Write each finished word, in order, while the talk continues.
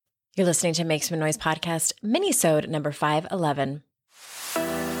You're listening to Make Some Noise podcast, mini-sode number 511.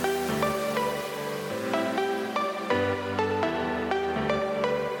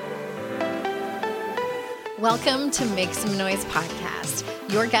 Welcome to Make Some Noise podcast,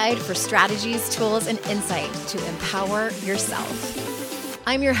 your guide for strategies, tools, and insight to empower yourself.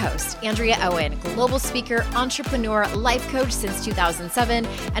 I'm your host, Andrea Owen, global speaker, entrepreneur, life coach since 2007,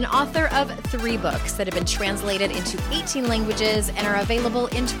 and author of 3 books that have been translated into 18 languages and are available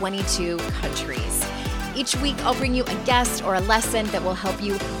in 22 countries. Each week, I'll bring you a guest or a lesson that will help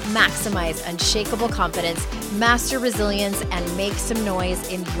you maximize unshakable confidence, master resilience, and make some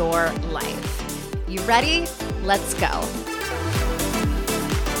noise in your life. You ready? Let's go.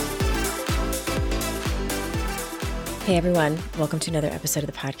 Hey everyone, welcome to another episode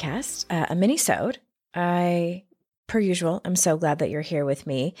of the podcast, a mini-sode. Per usual, I'm so glad that you're here with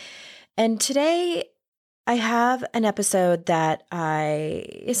me. And today I have an episode that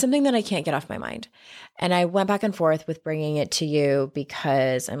is something that I can't get off my mind. And I went back and forth with bringing it to you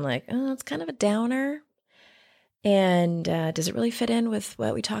because I'm like, oh, it's kind of a downer. And does it really fit in with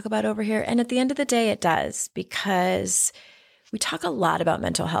what we talk about over here? And at the end of the day, it does, because we talk a lot about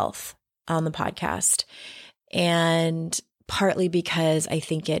mental health on the podcast. And partly because I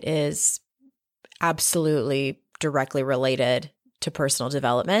think it is absolutely directly related to personal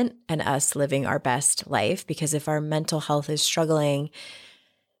development and us living our best life. Because if our mental health is struggling,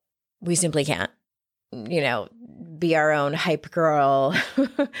 we simply can't, be our own hype girl.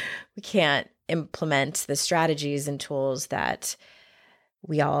 We can't implement the strategies and tools that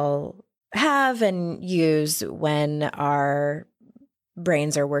we all have and use when our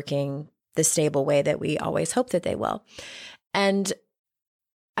brains are working the stable way that we always hope that they will. And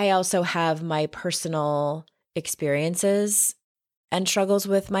I also have my personal experiences and struggles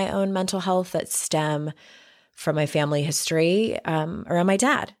with my own mental health that stem from my family history around my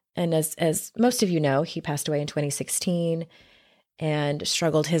dad. And as most of you know, he passed away in 2016 and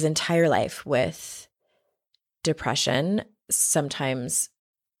struggled his entire life with depression, sometimes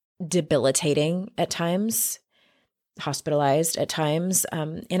debilitating at times, hospitalized at times,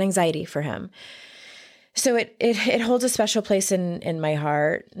 and anxiety for him. So it holds a special place in my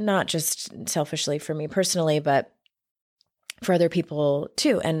heart, not just selfishly for me personally, but for other people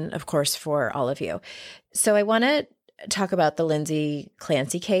too, and of course for all of you. So I want to talk about the Lindsay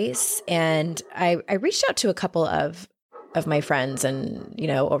Clancy case, and I reached out to a couple of my friends and,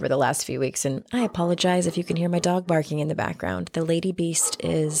 over the last few weeks, and I apologize if you can hear my dog barking in the background. The lady beast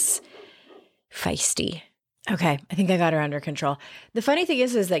is feisty. Okay, I think I got her under control. The funny thing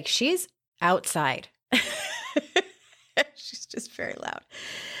is like she's outside. She's just very loud.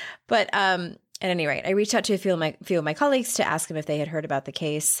 But at any rate, I reached out to a few of my colleagues to ask them if they had heard about the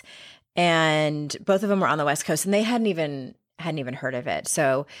case, and both of them were on the West Coast, and they hadn't even heard of it.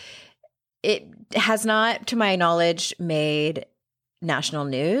 So it has not, to my knowledge, made national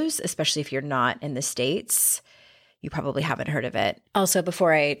news, especially if you're not in the States. You probably haven't heard of it. Also,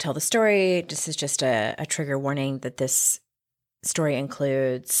 before I tell the story, this is just a trigger warning that this story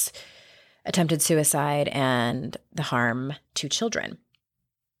includes attempted suicide and the harm to children.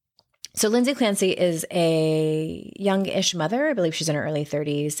 So Lindsay Clancy is a young-ish mother. I believe she's in her early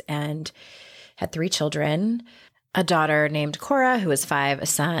 30s and had 3 children, a daughter named Cora, who was 5, a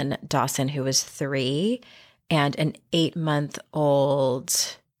son, Dawson, who was 3, and an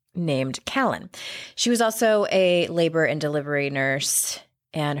 8-month-old named Callan. She was also a labor and delivery nurse,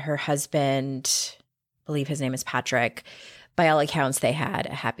 and her husband, I believe his name is Patrick. By all accounts, they had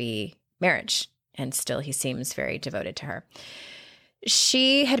a happy marriage, and still he seems very devoted to her.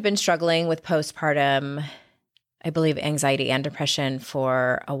 She had been struggling with postpartum, I believe, anxiety and depression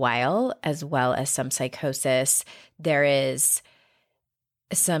for a while, as well as some psychosis. There is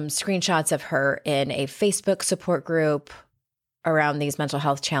some screenshots of her in a Facebook support group around these mental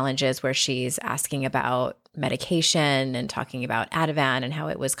health challenges where she's asking about medication and talking about Ativan and how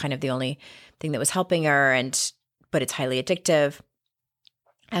it was kind of the only thing that was helping her, but it's highly addictive,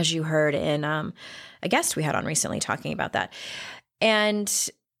 as you heard in a guest we had on recently talking about that. And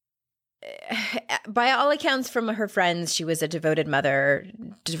by all accounts from her friends, she was a devoted mother,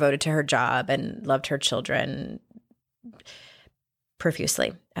 devoted to her job, and loved her children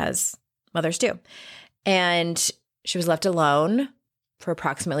profusely, as mothers do. And she was left alone for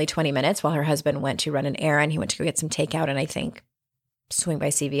approximately 20 minutes while her husband went to run an errand. He went to go get some takeout and I think swing by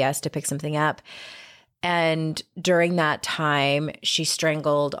CVS to pick something up. And during that time, she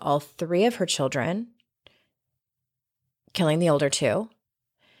strangled all 3 of her children, killing the older 2,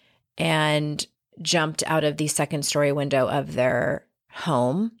 and jumped out of the second-story window of their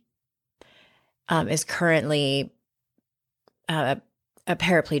home, is currently a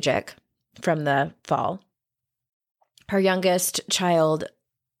paraplegic from the fall. Her youngest child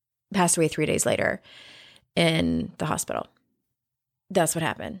passed away 3 days later in the hospital. That's what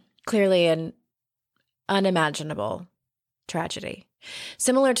happened. Clearly an unimaginable tragedy.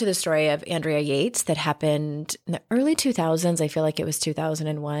 Similar to the story of Andrea Yates that happened in the early 2000s. I feel like it was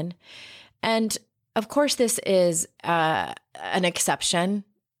 2001. And of course, this is an exception,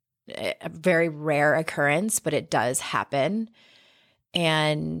 a very rare occurrence, but it does happen.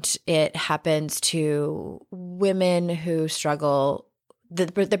 And it happens to women who struggle.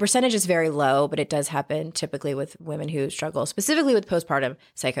 The percentage is very low, but it does happen typically with women who struggle specifically with postpartum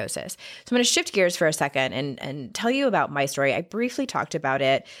psychosis. So I'm going to shift gears for a second and tell you about my story. I briefly talked about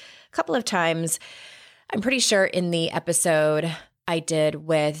it a couple of times. I'm pretty sure in the episode I did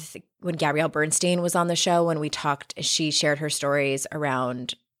with when Gabrielle Bernstein was on the show, when we talked, she shared her stories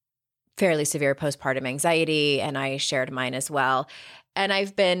around fairly severe postpartum anxiety, and I shared mine as well. And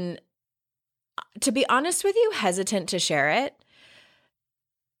I've been, to be honest with you, hesitant to share it.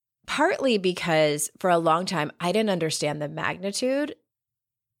 Partly because for a long time, I didn't understand the magnitude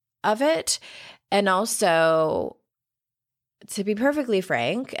of it. And also, to be perfectly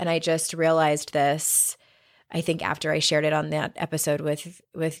frank, and I just realized this, I think after I shared it on that episode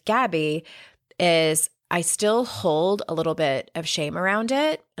with Gabby, is I still hold a little bit of shame around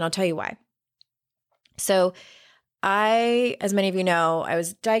it. And I'll tell you why. So as many of you know, I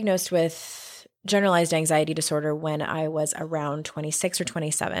was diagnosed with generalized anxiety disorder when I was around 26 or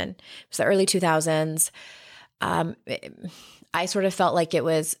 27. It was the early 2000s. I sort of felt like it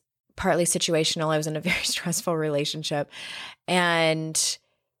was partly situational. I was in a very stressful relationship, and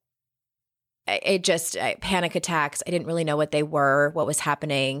panic attacks. I didn't really know what they were, what was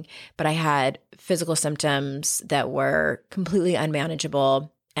happening, but I had physical symptoms that were completely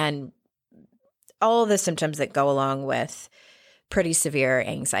unmanageable, and all the symptoms that go along with pretty severe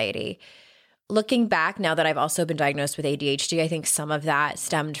anxiety. Looking back, now that I've also been diagnosed with ADHD, I think some of that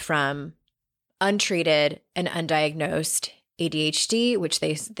stemmed from untreated and undiagnosed ADHD, which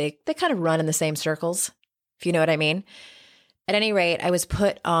they kind of run in the same circles, if you know what I mean. At any rate, I was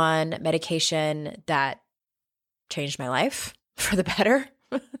put on medication that changed my life for the better.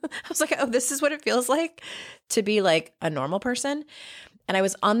 I was like, oh, this is what it feels like to be like a normal person. And I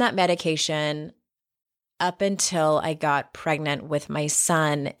was on that medication up until I got pregnant with my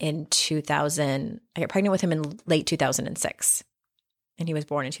son in 2000. I got pregnant with him in late 2006, and he was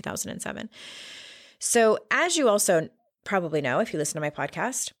born in 2007. So as you also probably know, if you listen to my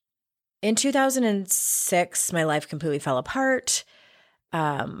podcast, in 2006, my life completely fell apart.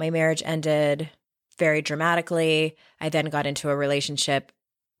 My marriage ended very dramatically. I then got into a relationship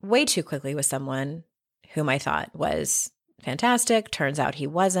way too quickly with someone whom I thought was fantastic. Turns out he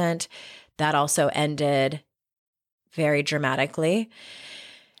wasn't. That also ended very dramatically.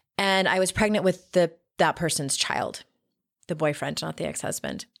 And I was pregnant with that person's child, the boyfriend, not the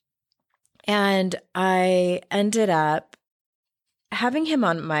ex-husband. And I ended up having him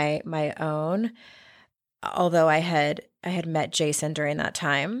on my own, although I had met Jason during that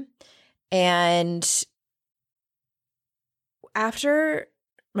time. And after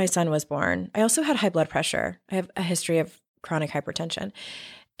my son was born, I also had high blood pressure. I have a history of chronic hypertension.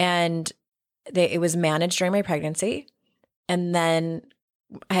 And it was managed during my pregnancy. And then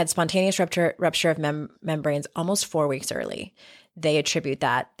I had spontaneous rupture of membranes almost 4 weeks early. They attribute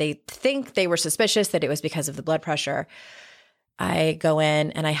that. They think they were suspicious that it was because of the blood pressure. I go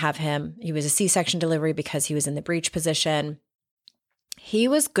in and I have him. He was a C-section delivery because he was in the breech position. He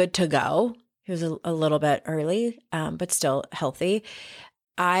was good to go. He was a little bit early, but still healthy.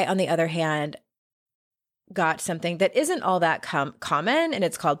 I, on the other hand, got something that isn't all that common, and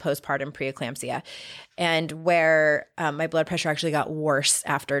it's called postpartum preeclampsia, and where my blood pressure actually got worse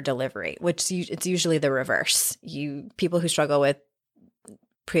after delivery, which it's usually the reverse. People who struggle with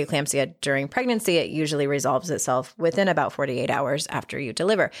preeclampsia during pregnancy, it usually resolves itself within about 48 hours after you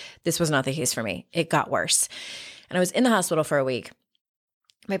deliver. This was not the case for me. It got worse. And I was in the hospital for a week.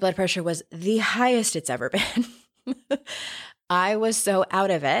 My blood pressure was the highest it's ever been. I was so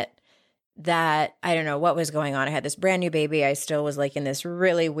out of it that I don't know what was going on. I had this brand new baby. I still was like in this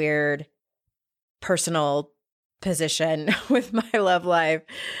really weird personal position with my love life.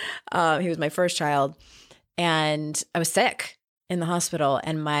 He was my first child, and I was sick in the hospital.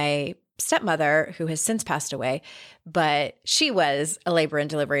 And my stepmother, who has since passed away, but she was a labor and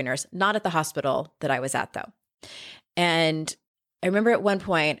delivery nurse, not at the hospital that I was at though. And I remember at one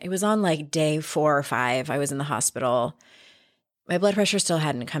point, it was on like day 4 or 5, I was in the hospital. My blood pressure still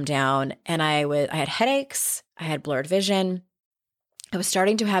hadn't come down, and I had headaches, I had blurred vision. I was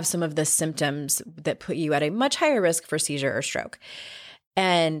starting to have some of the symptoms that put you at a much higher risk for seizure or stroke.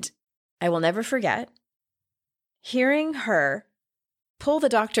 And I will never forget hearing her pull the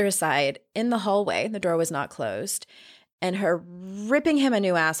doctor aside in the hallway. The door was not closed. And her ripping him a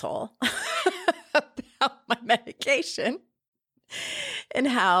new asshole about my medication and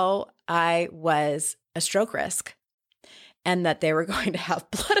how I was a stroke risk and that they were going to have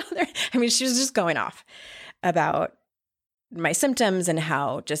blood on their, I mean, she was just going off about my symptoms and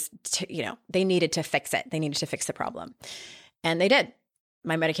how just, they needed to fix it. They needed to fix the problem. And they did.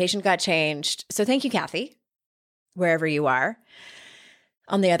 My medication got changed. So thank you, Kathy, wherever you are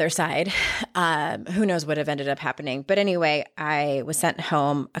on the other side. Who knows what have ended up happening. But anyway, I was sent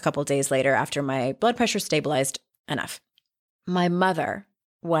home a couple of days later after my blood pressure stabilized enough. My mother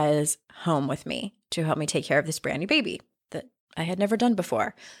was home with me to help me take care of this brand new baby that I had never done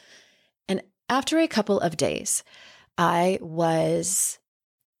before. And after a couple of days, I was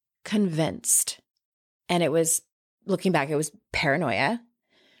convinced, and it was, looking back, it was paranoia.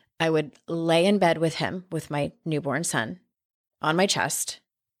 I would lay in bed with him, with my newborn son, on my chest,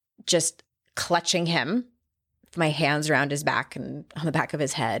 just clutching him, my hands around his back and on the back of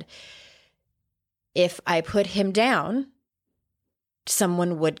his head. If I put him down,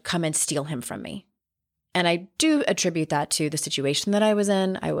 someone would come and steal him from me. And I do attribute that to the situation that I was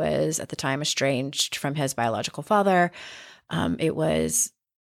in. I was at the time estranged from his biological father. It was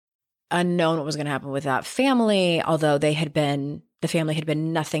unknown what was going to happen with that family, although the family had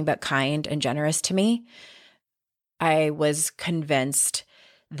been nothing but kind and generous to me. I was convinced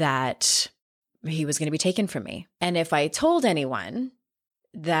that he was going to be taken from me. And if I told anyone,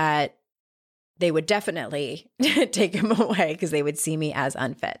 that they would definitely take him away because they would see me as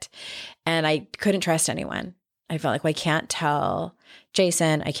unfit. And I couldn't trust anyone. I felt like, well, I can't tell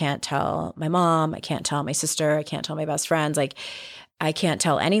Jason. I can't tell my mom. I can't tell my sister. I can't tell my best friends. Like, I can't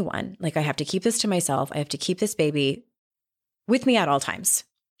tell anyone. Like, I have to keep this to myself. I have to keep this baby with me at all times.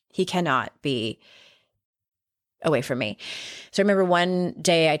 He cannot be away from me. So I remember one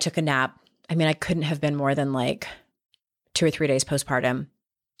day I took a nap. I mean, I couldn't have been more than like 2 or 3 days postpartum.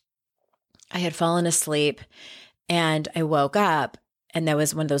 I had fallen asleep and I woke up and there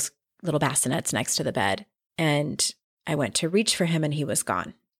was one of those little bassinets next to the bed. And I went to reach for him and he was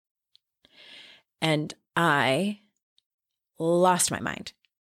gone. And I lost my mind.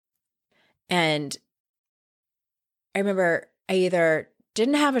 And I remember I either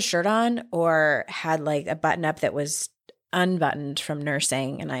didn't have a shirt on or had like a button up that was unbuttoned from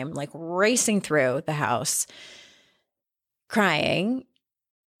nursing. And I'm like racing through the house crying.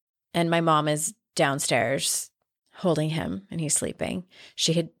 And my mom is downstairs holding him and he's sleeping.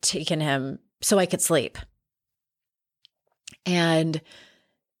 She had taken him so I could sleep. And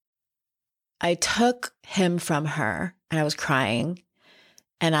I took him from her and I was crying.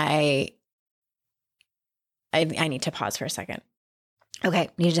 And I need to pause for a second. Okay,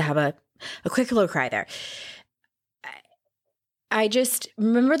 need to have a quick little cry there. I just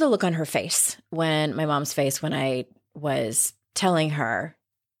remember the look on her face, when my mom's face, when I was telling her,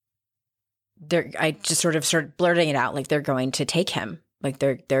 I just sort of started blurting it out, like they're going to take him, like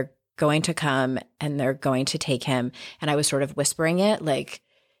they're going to come and they're going to take him. And I was sort of whispering it, like,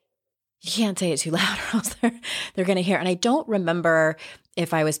 you can't say it too loud or else they're going to hear. And I don't remember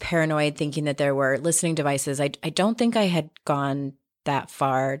if I was paranoid thinking that there were listening devices. I don't think I had gone that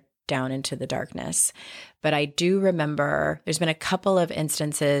far down into the darkness. But I do remember there's been a couple of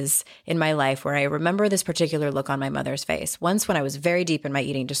instances in my life where I remember this particular look on my mother's face. Once when I was very deep in my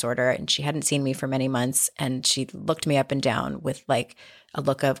eating disorder and she hadn't seen me for many months and she looked me up and down with like a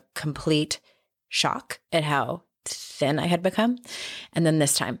look of complete shock at how thin I had become. And then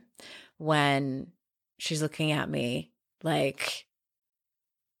this time when she's looking at me like,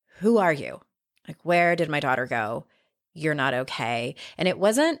 who are you? Like, where did my daughter go? You're not okay. And it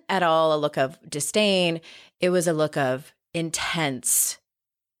wasn't at all a look of disdain. It was a look of intense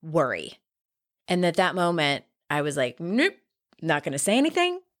worry. And at that moment, I was like, nope, not going to say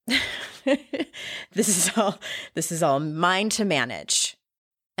anything. This is all mine to manage.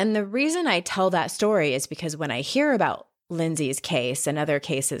 And the reason I tell that story is because when I hear about Lindsay's case and other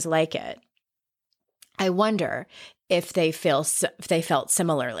cases like it, I wonder if they felt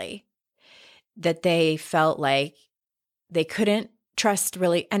similarly, that they felt like they couldn't trust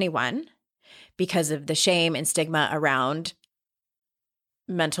really anyone because of the shame and stigma around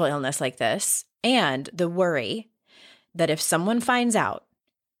mental illness like this, and the worry that if someone finds out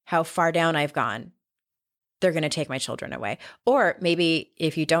how far down I've gone, they're going to take my children away. Or maybe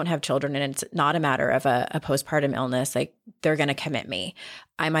if you don't have children and it's not a matter of a postpartum illness, like they're going to commit me.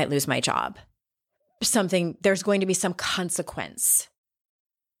 I might lose my job. There's going to be some consequence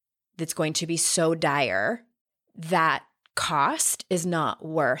that's going to be so dire that cost is not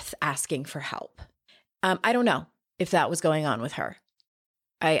worth asking for help. I don't know if that was going on with her.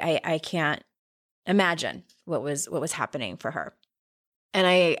 I can't imagine what was happening for her. And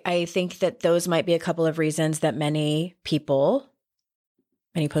I think that those might be a couple of reasons that many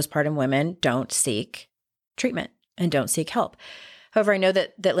postpartum women don't seek treatment and don't seek help. However, I know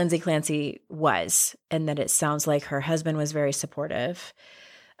that Lindsay Clancy was, and that it sounds like her husband was very supportive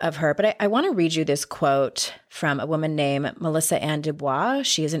of her. But I want to read you this quote from a woman named Melissa Ann Dubois.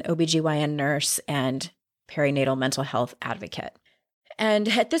 She is an OBGYN nurse and perinatal mental health advocate. And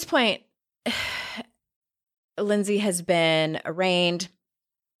at this point, Lindsay has been arraigned.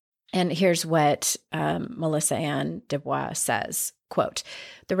 And here's what Melissa Ann Dubois says, quote,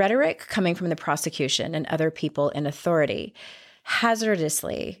 "The rhetoric coming from the prosecution and other people in authority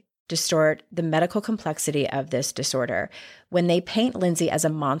hazardously distort the medical complexity of this disorder when they paint Lindsay as a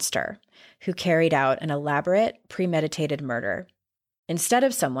monster who carried out an elaborate, premeditated murder, instead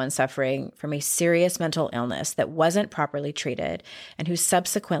of someone suffering from a serious mental illness that wasn't properly treated and who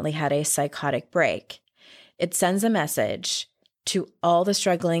subsequently had a psychotic break. It sends a message to all the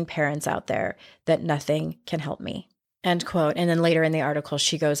struggling parents out there that nothing can help me." End quote. And then later in the article,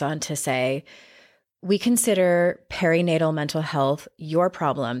 she goes on to say, "We consider perinatal mental health your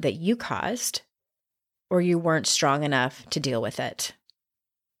problem that you caused, or you weren't strong enough to deal with it."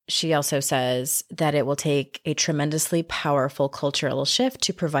 She also says that it will take a tremendously powerful cultural shift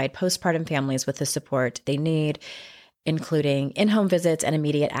to provide postpartum families with the support they need, including in-home visits and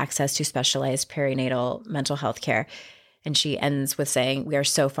immediate access to specialized perinatal mental health care. And she ends with saying, "We are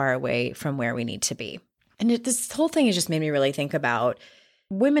so far away from where we need to be." And this whole thing has just made me really think about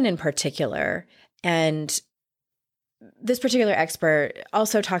women in particular. And this particular expert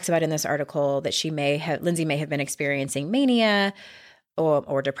also talks about in this article that Lindsay may have been experiencing mania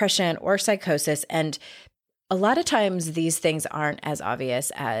or depression or psychosis. And a lot of times these things aren't as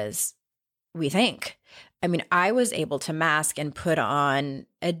obvious as we think. I mean, I was able to mask and put on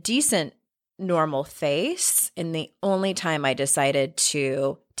a decent normal face, and the only time I decided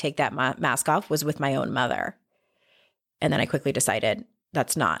to take that mask off was with my own mother. And then I quickly decided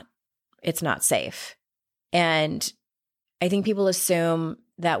it's not safe. And I think people assume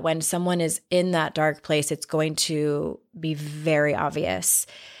that when someone is in that dark place, it's going to be very obvious.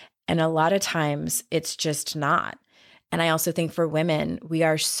 And a lot of times it's just not. And I also think for women, we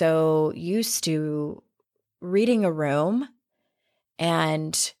are so used to reading a room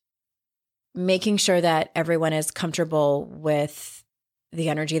and making sure that everyone is comfortable with the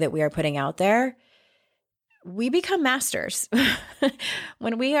energy that we are putting out there. We become masters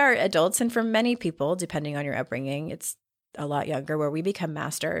when we are adults. And for many people, depending on your upbringing, it's a lot younger, where we become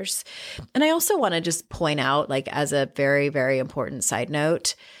masters. And I also want to just point out, like, as a very, very important side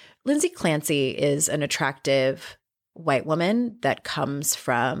note, Lindsay Clancy is an attractive white woman that comes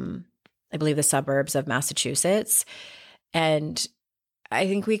from, I believe, the suburbs of Massachusetts. And I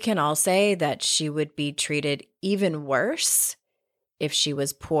think we can all say that she would be treated even worse if she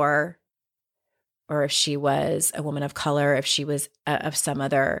was poor, or if she was a woman of color, if she was of some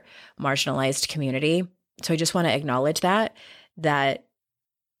other marginalized community. So I just want to acknowledge that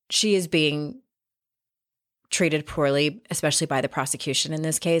she is being treated poorly, especially by the prosecution in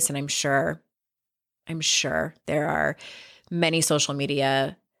this case. And I'm sure there are many social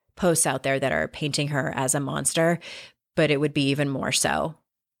media posts out there that are painting her as a monster, but it would be even more so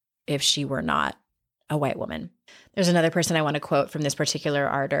if she were not a white woman. There's another person I want to quote from this particular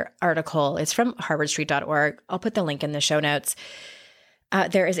article. It's from harvardstreet.org. I'll put the link in the show notes.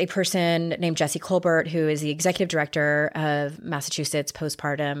 There is a person named Jessie Colbert, who is the executive director of Massachusetts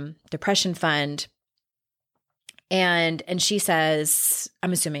Postpartum Depression Fund. And she says,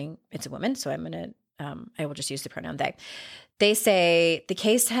 I'm assuming it's a woman, so I will just use the pronoun they. They say the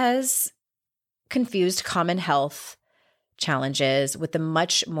case has confused common health challenges with the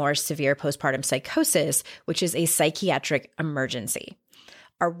much more severe postpartum psychosis, which is a psychiatric emergency.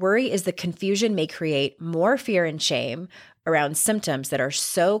 Our worry is the confusion may create more fear and shame around symptoms that are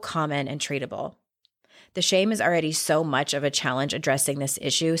so common and treatable. The shame is already so much of a challenge addressing this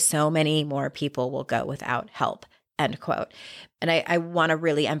issue, so many more people will go without help, end quote. And I want to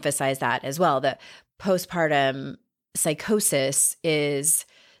really emphasize that as well, that postpartum psychosis is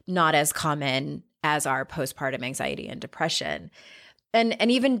not as common as our postpartum anxiety and depression. And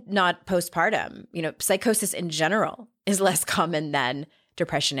even not postpartum, psychosis in general is less common than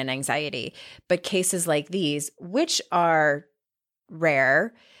depression and anxiety. But cases like these, which are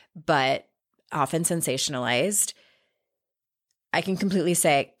rare, but often sensationalized, I can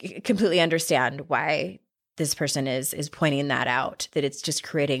completely understand why this person is pointing that out, that it's just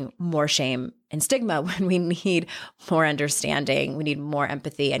creating more shame and stigma when we need more understanding, we need more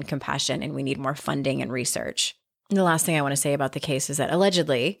empathy and compassion, and we need more funding and research. And the last thing I want to say about the case is that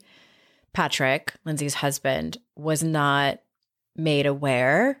allegedly, Patrick, Lindsay's husband, was not made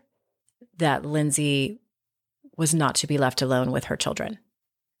aware that Lindsay was not to be left alone with her children.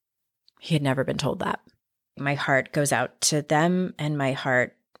 He had never been told that. My heart goes out to them, and my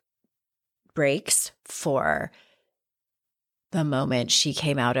heart breaks for the moment she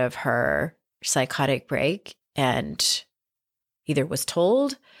came out of her psychotic break and either was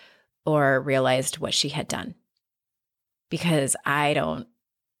told or realized what she had done. Because I don't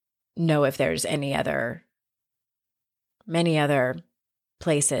know if there's many other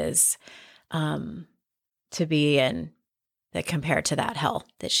places to be in that compare to that hell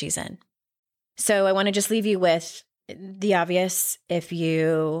that she's in. So I want to just leave you with the obvious. If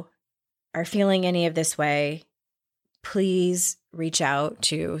you are feeling any of this way, please reach out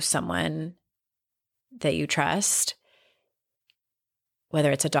to someone that you trust,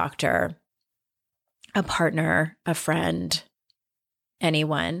 whether it's a doctor, a partner, a friend,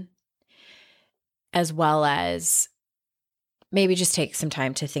 anyone, as well as maybe just take some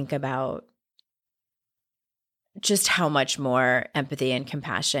time to think about just how much more empathy and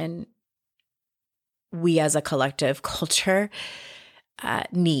compassion we as a collective culture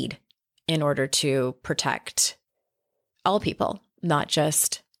need in order to protect all people, not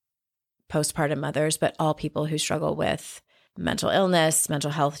just postpartum mothers, but all people who struggle with mental illness,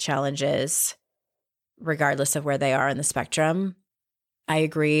 mental health challenges, regardless of where they are in the spectrum. I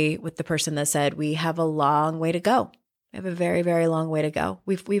agree with the person that said we have a long way to go. We have a very, very long way to go.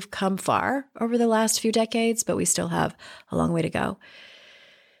 We've come far over the last few decades, but we still have a long way to go.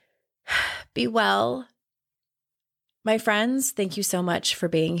 Be well. My friends, thank you so much for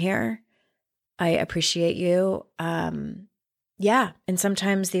being here. I appreciate you. And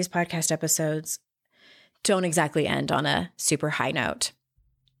sometimes these podcast episodes don't exactly end on a super high note.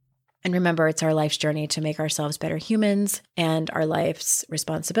 And remember, it's our life's journey to make ourselves better humans and our life's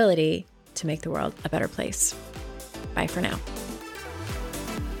responsibility to make the world a better place. Bye for now.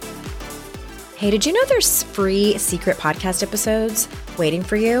 Hey, did you know there's free secret podcast episodes waiting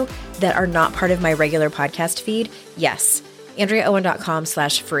for you that are not part of my regular podcast feed? Yes,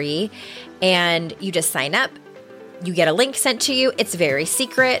 AndreaOwen.com/free. And you just sign up. You get a link sent to you. It's very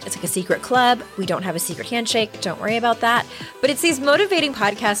secret. It's like a secret club. We don't have a secret handshake. Don't worry about that. But it's these motivating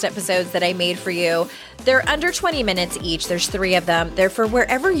podcast episodes that I made for you. They're under 20 minutes each. There's 3 of them. They're for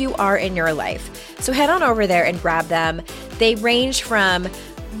wherever you are in your life. So head on over there and grab them. They range from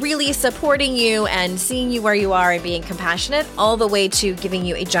really supporting you and seeing you where you are and being compassionate, all the way to giving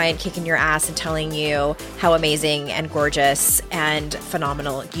you a giant kick in your ass and telling you how amazing and gorgeous and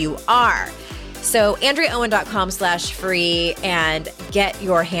phenomenal you are. So AndreaOwen.com/free and get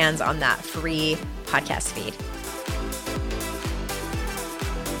your hands on that free podcast feed.